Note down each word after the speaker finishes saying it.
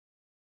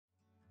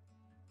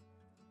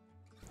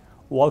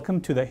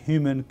Welcome to the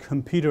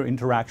Human-Computer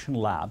Interaction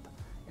Lab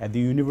at the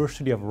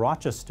University of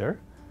Rochester,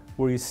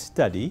 where we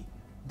study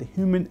the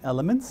human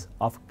elements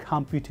of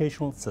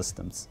computational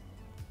systems.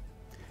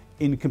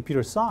 In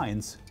computer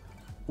science,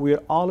 we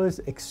are always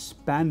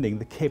expanding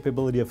the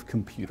capability of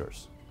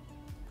computers.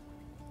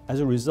 As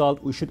a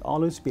result, we should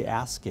always be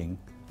asking,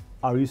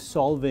 are you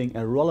solving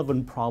a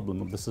relevant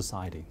problem of the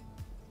society?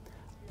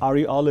 Are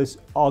you always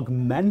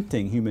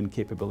augmenting human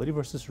capability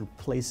versus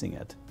replacing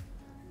it?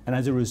 And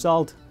as a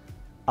result,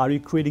 are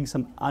you creating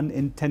some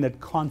unintended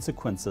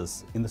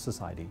consequences in the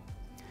society?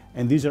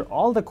 And these are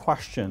all the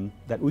questions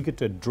that we get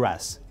to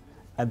address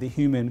at the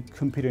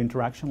Human-Computer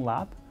Interaction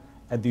Lab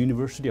at the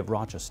University of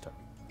Rochester.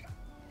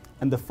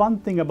 And the fun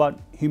thing about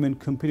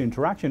human-computer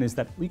interaction is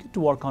that we get to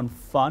work on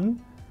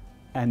fun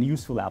and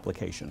useful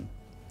application.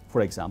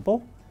 For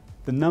example,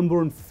 the number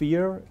one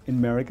fear in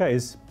America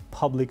is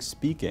public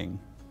speaking.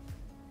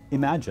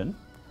 Imagine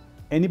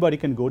anybody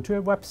can go to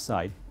a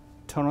website,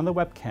 turn on the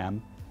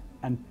webcam,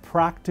 and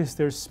practice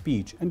their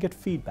speech and get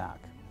feedback.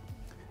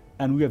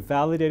 And we have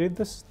validated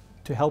this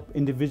to help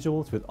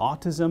individuals with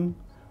autism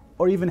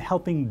or even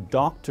helping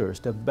doctors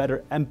to have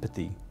better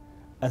empathy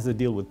as they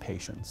deal with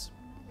patients.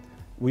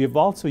 We have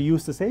also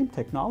used the same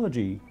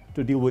technology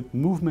to deal with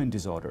movement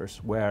disorders,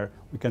 where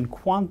we can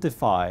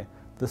quantify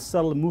the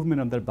subtle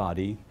movement of their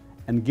body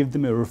and give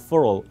them a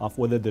referral of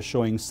whether they're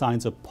showing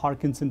signs of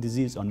Parkinson's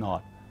disease or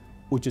not,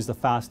 which is the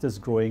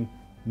fastest growing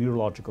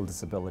neurological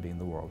disability in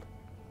the world.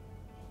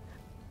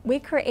 We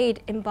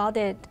create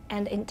embodied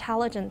and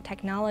intelligent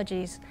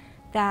technologies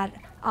that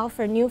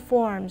offer new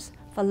forms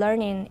for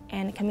learning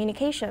and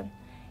communication,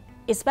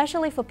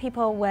 especially for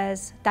people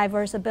with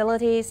diverse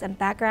abilities and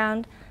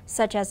background,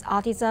 such as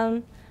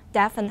autism,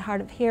 deaf and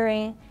hard of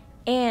hearing,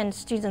 and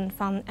students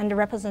from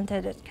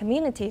underrepresented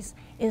communities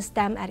in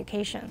STEM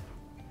education.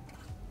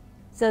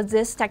 So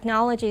these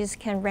technologies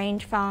can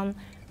range from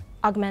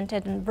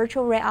augmented and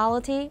virtual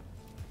reality,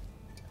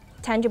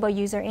 tangible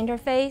user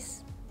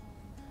interface,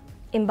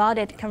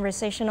 embodied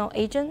conversational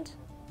agent,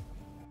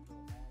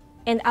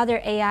 and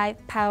other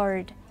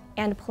AI-powered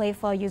and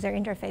playful user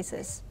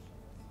interfaces.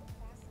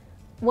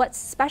 What's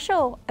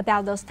special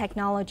about those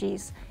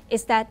technologies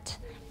is that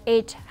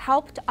it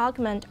helped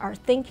augment our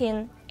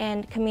thinking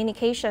and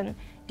communication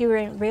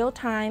during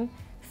real-time,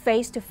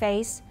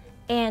 face-to-face,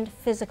 and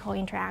physical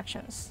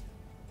interactions.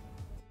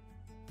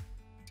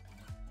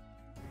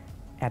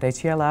 At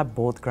HCI Lab,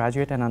 both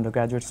graduate and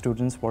undergraduate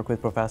students work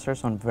with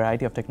professors on a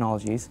variety of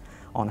technologies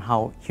on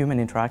how humans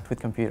interact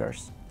with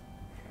computers.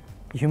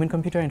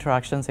 Human-computer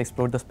interactions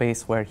explore the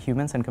space where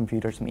humans and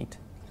computers meet.